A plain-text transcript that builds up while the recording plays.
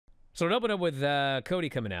So it opened up with Cody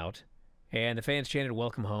coming out, and the fans chanted,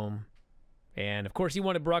 "Welcome home." And, of course, he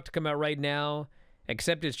wanted Brock to come out right now,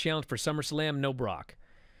 accept his challenge for SummerSlam, no Brock.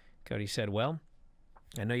 Cody said, well,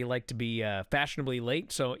 I know you like to be fashionably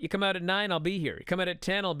late, so you come out at 9, I'll be here. You come out at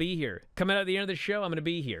 10, I'll be here. Come out at the end of the show, I'm going to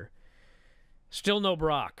be here. Still no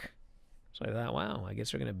Brock. So I thought, wow, I guess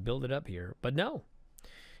they're going to build it up here. But no.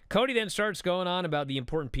 Cody then starts going on about the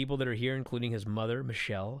important people that are here, including his mother,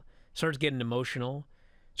 Michelle. Starts getting emotional.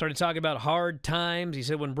 Started talking about hard times. He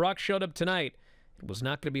said when Brock showed up tonight, it was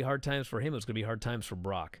not going to be hard times for him. It was going to be hard times for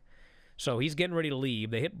Brock. So he's getting ready to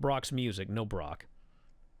leave. They hit Brock's music. No Brock.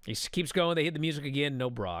 He keeps going. They hit the music again. No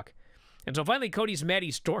Brock. And so finally Cody's mad.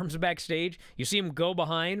 He storms backstage. You see him go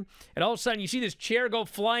behind. And all of a sudden you see this chair go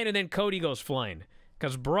flying and then Cody goes flying.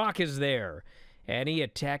 Because Brock is there. And he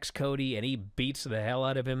attacks Cody and he beats the hell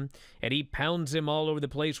out of him. And he pounds him all over the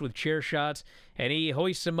place with chair shots. And he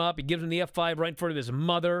hoists him up. He gives him the F5 right in front of his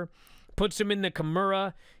mother. Puts him in the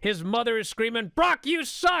Kimura. His mother is screaming, Brock, you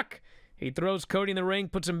suck! He throws Cody in the ring,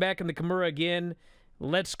 puts him back in the Kimura again,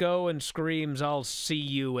 lets go and screams, I'll see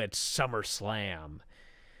you at SummerSlam.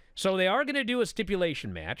 So they are going to do a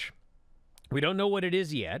stipulation match. We don't know what it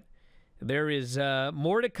is yet. There is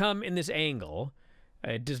more to come in this angle.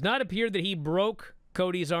 It does not appear that he broke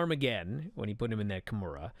Cody's arm again when he put him in that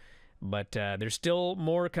Kimura. But there's still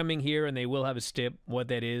more coming here, and they will have a stip. What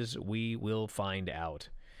that is, we will find out.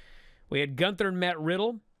 We had Gunther and Matt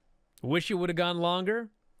Riddle. Wish it would have gone longer.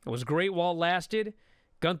 It was great while it lasted.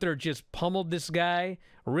 Gunther just pummeled this guy.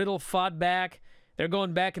 Riddle fought back. They're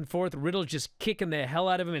going back and forth. Riddle's just kicking the hell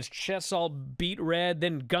out of him. His chest's all beat red.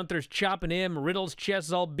 Then Gunther's chopping him. Riddle's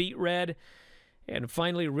chest's all beat red. And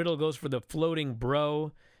finally, Riddle goes for the floating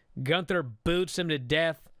bro. Gunther boots him to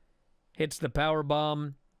death. Hits the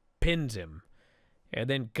powerbomb. Pins him. And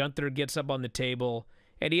then Gunther gets up on the table.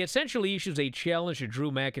 And he essentially issues a challenge to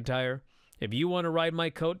Drew McIntyre. If you want to ride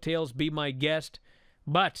my coattails, be my guest.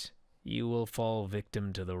 But you will fall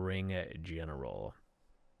victim to the ring general.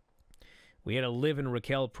 We had a Liv and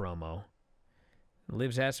Raquel promo.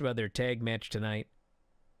 Liv's asked about their tag match tonight.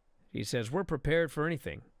 She says, we're prepared for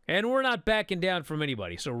anything. And we're not backing down from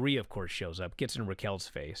anybody. So Rhea, of course, shows up, gets in Raquel's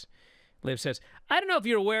face. Liv says, I don't know if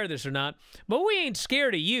you're aware of this or not, but we ain't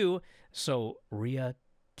scared of you. So Rhea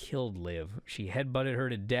killed Liv. She headbutted her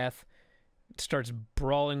to death. Starts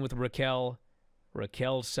brawling with Raquel.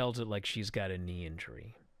 Raquel sells it like she's got a knee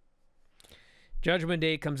injury. Judgment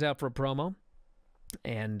Day comes out for a promo.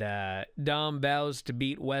 And Dom vows to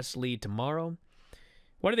beat Wesley tomorrow.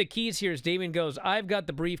 One of the keys here is Damien goes, I've got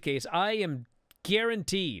the briefcase. I am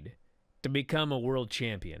guaranteed to become a world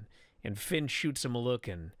champion. And Finn shoots him a look,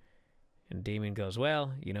 and Damien goes,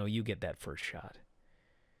 well, you know, you get that first shot.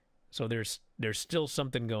 So there's still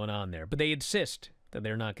something going on there. But they insist that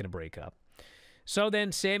they're not going to break up. So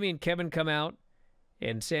then Sammy and Kevin come out,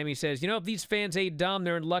 and Sammy says, you know, if these fans hate Dom,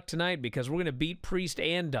 they're in luck tonight because we're going to beat Priest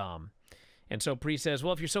and Dom. And so Priest says,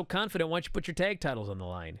 well, if you're so confident, why don't you put your tag titles on the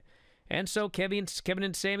line? And so Kevin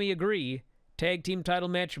and Sammy agree. Tag team title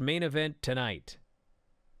match, main event tonight.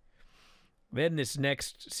 Then this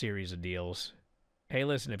next series of deals. Hey,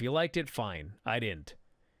 listen, if you liked it, fine. I didn't.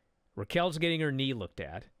 Raquel's getting her knee looked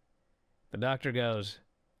at. The doctor goes,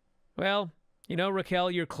 well, you know,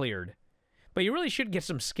 Raquel, you're cleared. But you really should get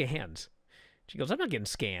some scans. She goes, I'm not getting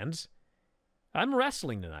scans. I'm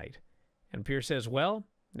wrestling tonight. And Pierce says, well,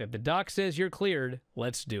 if the doc says you're cleared,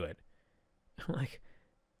 let's do it. I'm like,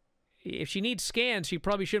 if she needs scans, she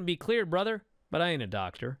probably shouldn't be cleared, brother. But I ain't a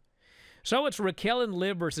doctor. So it's Raquel and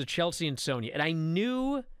Liv versus Chelsea and Sonya. And I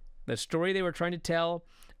knew the story they were trying to tell.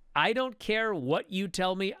 I don't care what you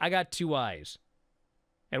tell me. I got two eyes.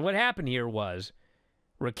 And what happened here was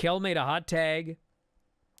Raquel made a hot tag,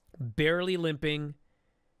 barely limping,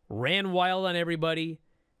 ran wild on everybody,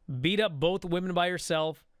 beat up both women by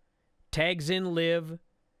herself, tags in Liv.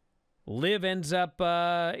 Liv ends up,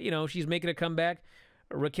 you know, she's making a comeback.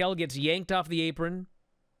 Raquel gets yanked off the apron,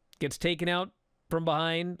 gets taken out from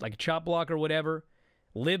behind, like a chop block or whatever.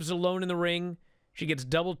 Liv's alone in the ring. She gets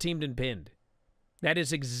double-teamed and pinned. That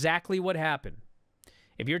is exactly what happened.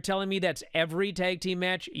 If you're telling me that's every tag team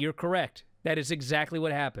match, you're correct. That is exactly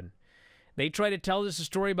what happened. They try to tell us a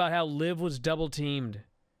story about how Liv was double-teamed.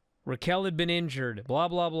 Raquel had been injured, blah,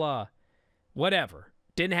 blah, blah. Whatever.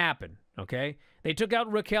 Didn't happen, okay? They took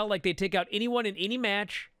out Raquel like they take out anyone in any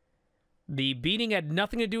match. The beating had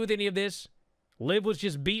nothing to do with any of this. Liv was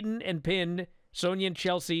just beaten and pinned. Sonya and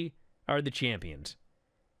Chelsea are the champions.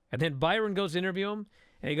 And then Byron goes to interview him,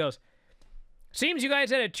 and he goes, seems you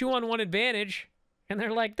guys had a 2-on-1 advantage. And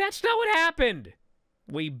they're like, that's not what happened.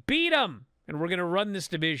 We beat them, and we're going to run this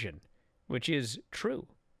division, which is true.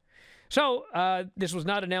 So, this was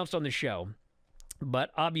not announced on the show,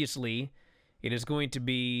 but obviously it is going to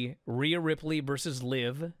be Rhea Ripley versus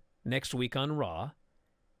Liv next week on Raw,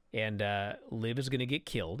 and Liv is going to get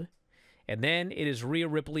killed. And then it is Rhea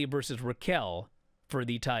Ripley versus Raquel for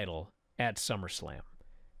the title at SummerSlam.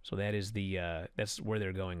 So that is that's where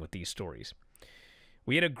they're going with these stories.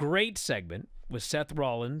 We had a great segment with Seth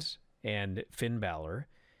Rollins and Finn Balor.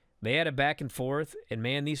 They had a back and forth, and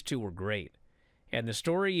man, these two were great. And the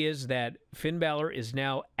story is that Finn Balor is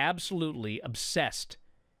now absolutely obsessed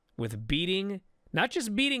with not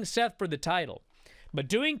just beating Seth for the title, but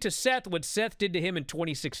doing to Seth what Seth did to him in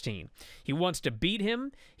 2016. He wants to beat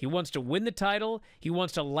him, he wants to win the title, he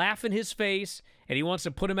wants to laugh in his face, and he wants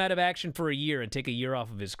to put him out of action for a year and take a year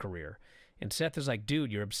off of his career. And Seth is like,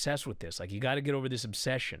 dude, you're obsessed with this. Like, you got to get over this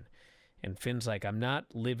obsession. And Finn's like, I'm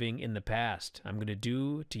not living in the past. I'm going to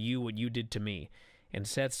do to you what you did to me. And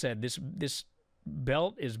Seth said, this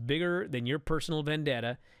belt is bigger than your personal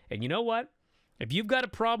vendetta. And you know what? If you've got a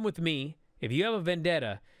problem with me, if you have a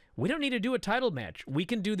vendetta, we don't need to do a title match. We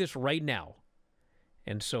can do this right now.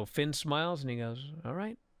 And so Finn smiles and he goes, all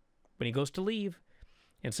right. But he goes to leave.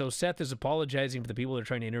 And so Seth is apologizing for the people that are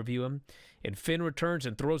trying to interview him. And Finn returns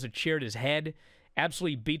and throws a chair at his head,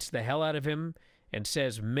 absolutely beats the hell out of him, and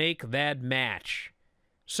says, make that match.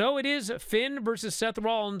 So it is Finn versus Seth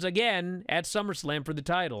Rollins again at SummerSlam for the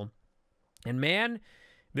title. And man,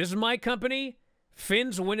 this is my company.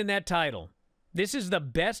 Finn's winning that title. This is the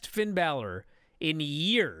best Finn Balor in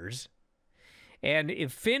years. And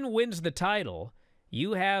if Finn wins the title,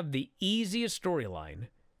 you have the easiest storyline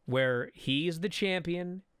where he's the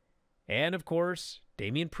champion. And, of course,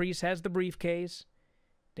 Damian Priest has the briefcase.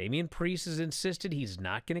 Damian Priest has insisted he's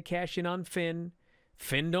not going to cash in on Finn.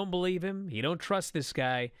 Finn don't believe him. He don't trust this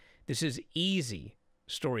guy. This is easy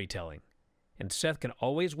storytelling. And Seth can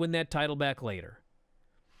always win that title back later.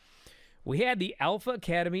 We had the Alpha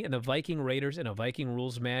Academy and the Viking Raiders in a Viking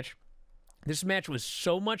Rules match. This match was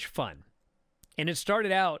so much fun. And it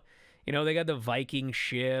started out, you know, they got the Viking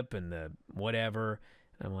ship and the whatever.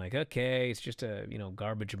 I'm like, okay, it's just a, you know,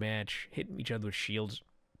 garbage match, hitting each other with shields,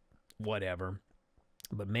 whatever.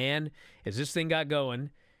 But man, as this thing got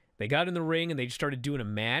going, they got in the ring and they just started doing a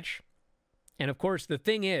match. And of course, the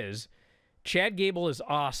thing is, Chad Gable is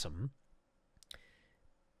awesome.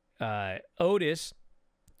 Otis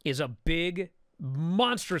is a big,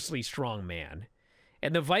 monstrously strong man.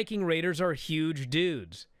 And the Viking Raiders are huge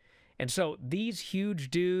dudes. And so these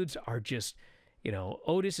huge dudes are just, you know,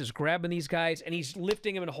 Otis is grabbing these guys and he's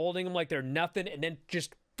lifting them and holding them like they're nothing and then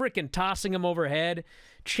just freaking tossing them overhead.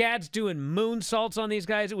 Chad's doing moonsaults on these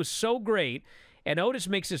guys. It was so great. And Otis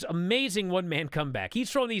makes this amazing one-man comeback.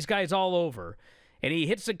 He's throwing these guys all over. And he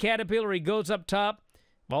hits the caterpillar. He goes up top.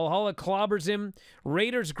 Valhalla clobbers him.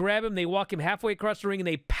 Raiders grab him. They walk him halfway across the ring, and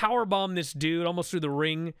they powerbomb this dude almost through the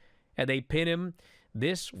ring, and they pin him.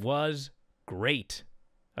 This was great.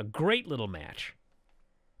 A great little match.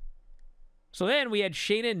 So then we had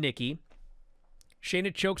Shayna and Nikki.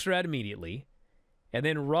 Shayna chokes her out immediately. And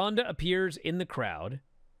then Ronda appears in the crowd.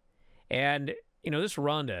 And, you know, this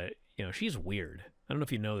Ronda, you know, she's weird. I don't know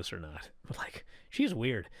if you know this or not. But, like, she's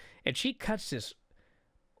weird. And she cuts this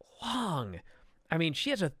long... I mean, she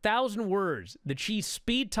has 1,000 words that she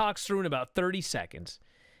speed talks through in about 30 seconds.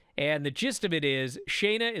 And the gist of it is,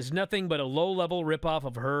 Shayna is nothing but a low-level ripoff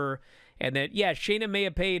of her. And that, yeah, Shayna may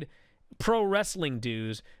have paid pro wrestling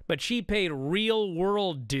dues, but she paid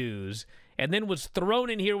real-world dues and then was thrown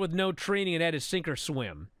in here with no training and had to sink or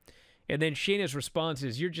swim. And then Shayna's response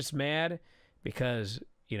is, you're just mad because,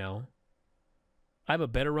 you know, I'm a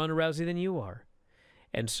better Ronda Rousey than you are.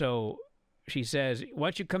 And so... she says, why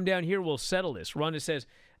don't you come down here, we'll settle this. Ronda says,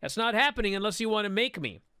 that's not happening unless you want to make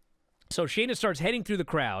me. So Shayna starts heading through the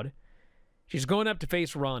crowd. She's going up to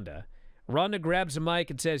face Ronda. Ronda grabs the mic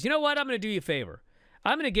and says, you know what, I'm going to do you a favor.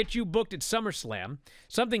 I'm going to get you booked at SummerSlam,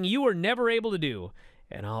 something you were never able to do,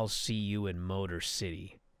 and I'll see you in Motor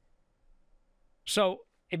City. So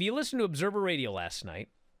if you listened to Observer Radio last night,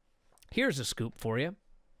 here's a scoop for you.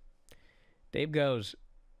 Dave goes,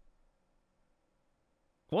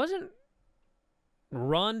 wasn't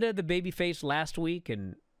Ronda the babyface last week,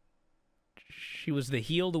 and she was the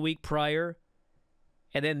heel the week prior,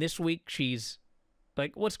 and then this week she's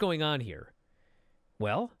like, what's going on here?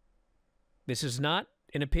 Well, this is not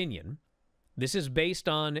an opinion. This is based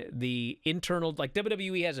on the internal, like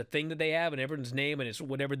WWE has a thing that they have in everyone's name, and it's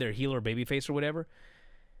whatever their heel or babyface or whatever.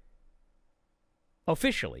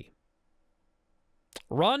 Officially,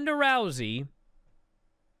 Ronda Rousey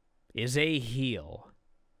is a heel.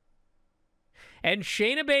 And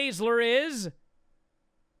Shayna Baszler is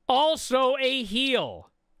also a heel.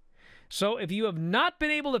 So if you have not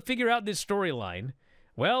been able to figure out this storyline,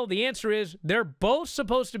 well, the answer is they're both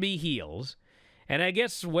supposed to be heels. And I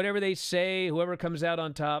guess whatever they say, whoever comes out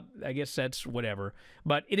on top, I guess that's whatever.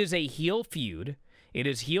 But it is a heel feud. It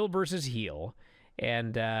is heel versus heel.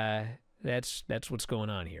 And that's what's going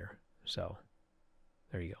on here. So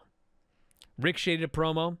there you go. Rick shaded a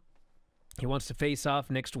promo. He wants to face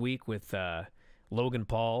off next week with Logan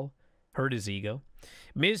Paul. Hurt his ego.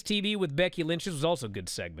 Miz TV with Becky Lynch. This was also a good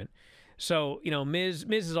segment. So, you know, Miz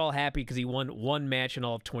is all happy because he won one match in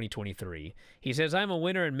all of 2023. He says, I'm a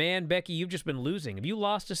winner, and man, Becky, you've just been losing. Have you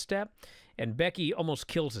lost a step? And Becky almost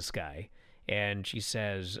kills this guy. And she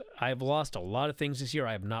says, I've lost a lot of things this year.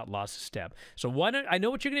 I have not lost a step. So why don't I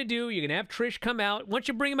know what you're going to do. You're going to have Trish come out. Once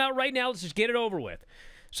you bring him out right now, let's just get it over with.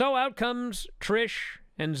 So out comes Trish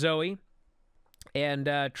and Zoe. And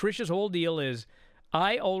Trish's whole deal is,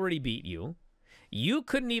 I already beat you. You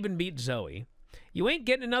couldn't even beat Zoe. You ain't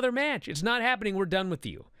getting another match. It's not happening. We're done with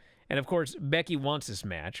you. And, of course, Becky wants this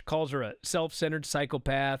match, calls her a self-centered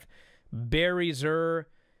psychopath, buries her,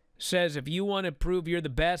 says, if you want to prove you're the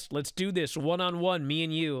best, let's do this one-on-one, me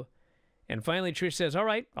and you. And finally, Trish says, all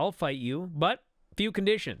right, I'll fight you, but few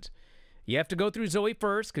conditions. You have to go through Zoe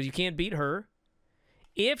first because you can't beat her.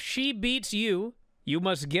 If she beats you, you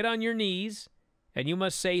must get on your knees, and you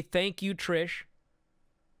must say, thank you, Trish.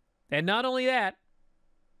 And not only that,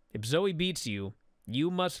 if Zoe beats you,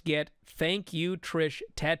 you must get thank you, Trish,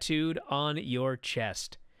 tattooed on your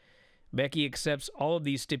chest. Becky accepts all of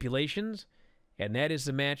these stipulations, and that is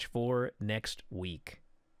the match for next week.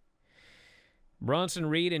 Bronson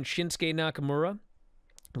Reed and Shinsuke Nakamura.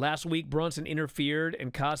 Last week, Bronson interfered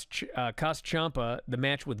and cost Ciampa the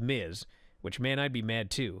match with Miz, which, man, I'd be mad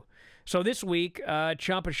too. So this week,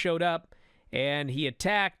 Ciampa showed up, and he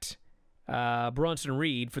attacked Bronson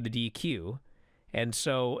Reed for the DQ. And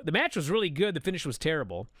so the match was really good. The finish was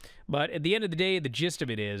terrible. But at the end of the day, the gist of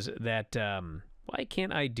it is that, why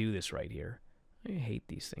can't I do this right here? I hate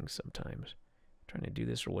these things sometimes. I'm trying to do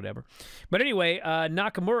this or whatever. But anyway,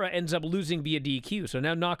 Nakamura ends up losing via DQ. So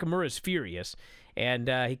now Nakamura is furious. And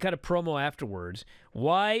he cut a promo afterwards.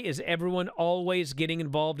 Why is everyone always getting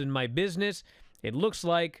involved in my business? It looks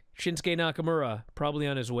like Shinsuke Nakamura probably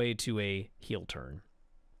on his way to a heel turn.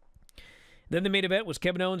 Then the main event was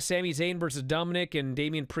Kevin Owens, Sami Zayn versus Dominic and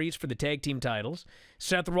Damian Priest for the tag team titles.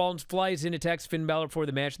 Seth Rollins flies in, attacks Finn Balor for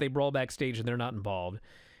the match. They brawl backstage and they're not involved.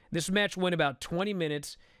 This match went about 20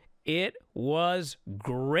 minutes. It was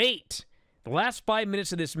great. The last 5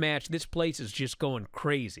 minutes of this match, this place is just going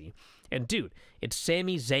crazy. And dude, it's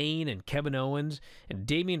Sami Zayn and Kevin Owens, and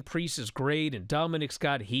Damian Priest is great, and Dominic's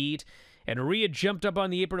got heat. And Rhea jumped up on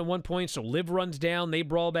the apron at one point, so Liv runs down. They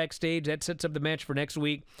brawl backstage. That sets up the match for next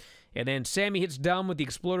week. And then Sammy hits Dom with the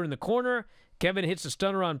exploder in the corner. Kevin hits the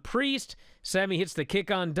stunner on Priest. Sammy hits the kick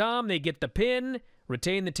on Dom. They get the pin,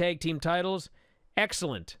 retain the tag team titles.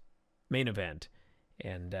 Excellent main event.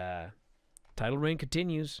 And title reign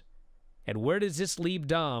continues. And where does this leave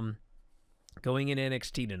Dom going in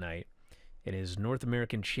NXT tonight? It is North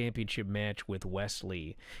American Championship match with Wes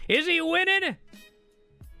Lee. Is he winning?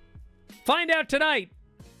 Find out tonight.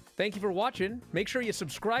 Thank you for watching. Make sure you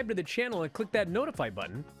subscribe to the channel and click that notify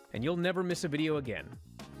button, and you'll never miss a video again.